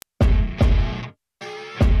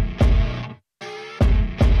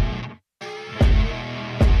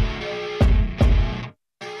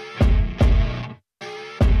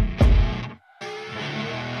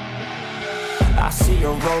see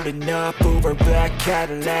her rolling up, Uber black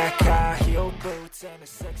Cadillac, high heel boots and a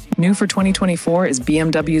sexy... New for 2024 is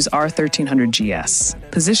BMW's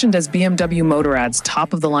R1300GS. Positioned as BMW Motorrad's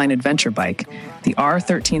top-of-the-line adventure bike, the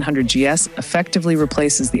R1300GS effectively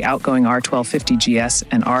replaces the outgoing R1250GS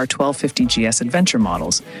and R1250GS adventure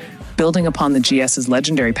models, building upon the GS's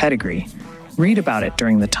legendary pedigree. Read about it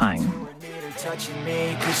during the time. Touching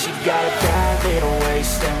me, 'cause she got a bad little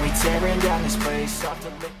waist, and we tearing down this place off the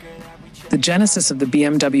liquor that we chase. The genesis of the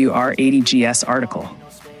BMW R80GS article.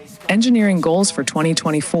 Engineering goals for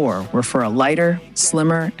 2024 were for a lighter,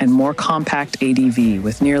 slimmer, and more compact ADV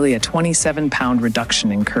with nearly a 27-pound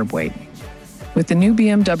reduction in curb weight. With the new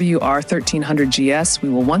BMW R1300GS, we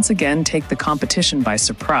will once again take the competition by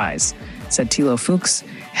surprise, said Thilo Fuchs,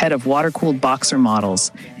 head of water-cooled boxer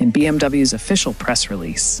models, in BMW's official press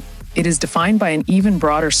release. It is defined by an even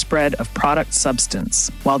broader spread of product substance,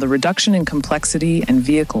 while the reduction in complexity and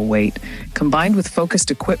vehicle weight, combined with focused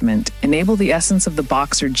equipment, enable the essence of the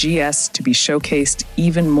Boxer GS to be showcased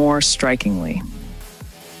even more strikingly.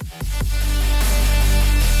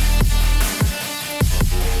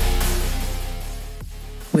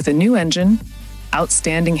 With a new engine,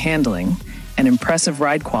 outstanding handling, and impressive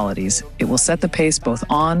ride qualities, it will set the pace both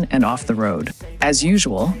on and off the road. As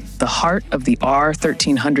usual, the heart of the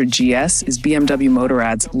R1300GS is BMW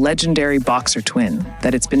Motorrad's legendary Boxer twin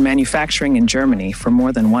that it's been manufacturing in Germany for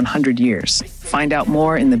more than 100 years. Find out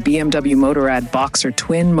more in the BMW Motorrad Boxer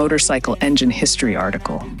twin motorcycle engine history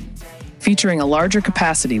article. Featuring a larger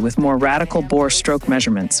capacity with more radical bore stroke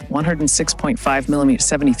measurements, 106.5mm,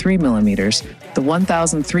 73mm, the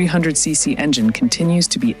 1,300cc engine continues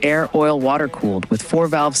to be air, oil, water cooled with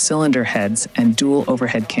 4-valve cylinder heads and dual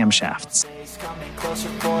overhead camshafts. Coming closer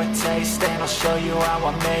for a taste, and I'll show you how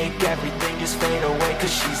I make everything just fade away,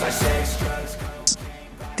 'cause she's like sex, drugs.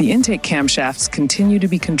 The intake camshafts continue to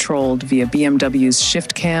be controlled via BMW's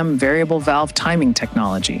shift-cam variable valve timing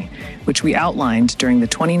technology, which we outlined during the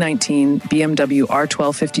 2019 BMW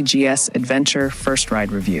R1250GS Adventure First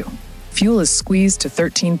Ride Review. Fuel is squeezed to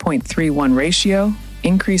 13.31 ratio,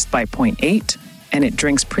 increased by 0.8, and it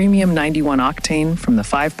drinks premium 91 octane from the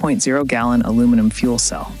 5.0-gallon aluminum fuel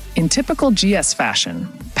cell. In typical GS fashion,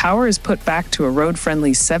 power is put back to a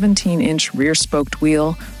road-friendly 17-inch rear-spoked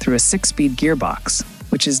wheel through a 6-speed gearbox,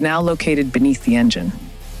 which is now located beneath the engine.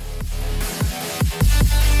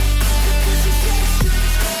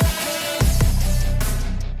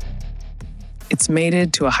 It's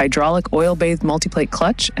mated to a hydraulic oil-bathed multiplate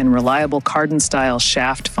clutch and reliable cardan-style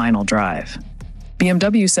shaft final drive.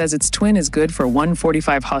 BMW says its twin is good for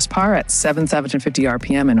 145 horsepower at 7,750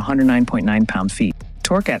 RPM and 109.9 pound-feet.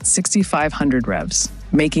 Torque at 6,500 revs,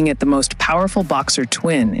 making it the most powerful Boxer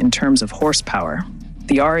twin in terms of horsepower.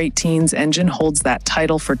 The R18's engine holds that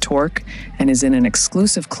title for torque and is in an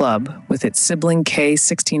exclusive club with its sibling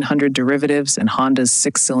K1600 derivatives and Honda's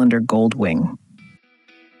 6-cylinder Gold Wing.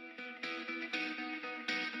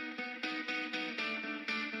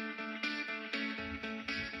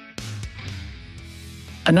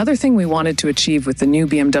 Another thing we wanted to achieve with the new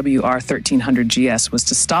BMW R1300GS was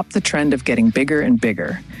to stop the trend of getting bigger and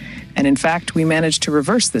bigger. And in fact, we managed to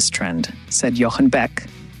reverse this trend, said Jochen Beck,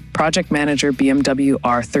 project manager BMW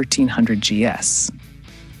R1300GS.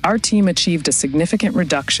 Our team achieved a significant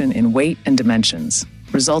reduction in weight and dimensions,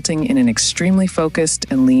 resulting in an extremely focused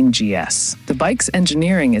and lean GS. The bike's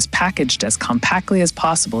engineering is packaged as compactly as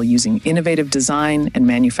possible using innovative design and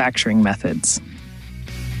manufacturing methods.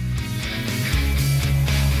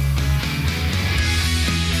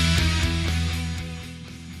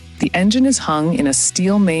 The engine is hung in a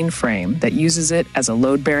steel mainframe that uses it as a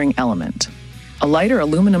load-bearing element. A lighter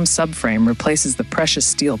aluminum subframe replaces the precious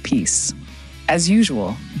steel piece. As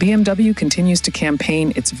usual, BMW continues to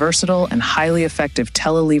campaign its versatile and highly effective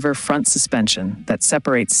telelever front suspension that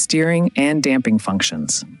separates steering and damping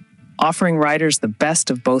functions, offering riders the best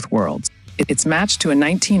of both worlds. It's matched to a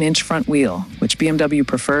 19-inch front wheel, which BMW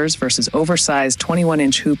prefers versus oversized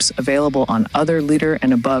 21-inch hoops available on other liter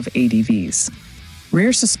and above ADVs.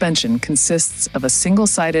 Rear suspension consists of a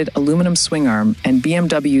single-sided aluminum swing arm and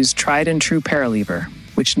BMW's tried-and-true paralever,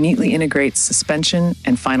 which neatly integrates suspension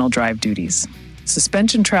and final drive duties.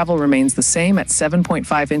 Suspension travel remains the same at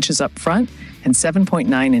 7.5 inches up front and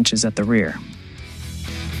 7.9 inches at the rear.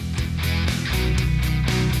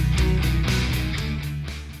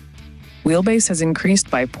 Wheelbase has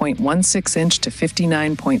increased by 0.16 inch to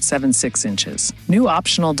 59.76 inches. New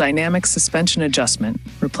optional dynamic suspension adjustment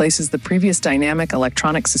replaces the previous dynamic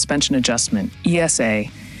electronic suspension adjustment, ESA,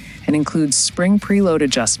 and includes spring preload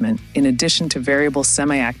adjustment in addition to variable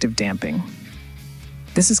semi-active damping.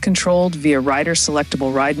 This is controlled via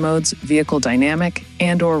rider-selectable ride modes, vehicle dynamic,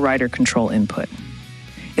 and/or rider control input.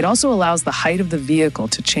 It also allows the height of the vehicle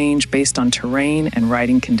to change based on terrain and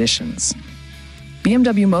riding conditions.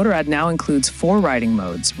 BMW Motorrad now includes 4 riding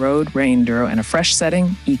modes: Road, Rain, Enduro, and a fresh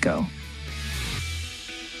setting, Eco.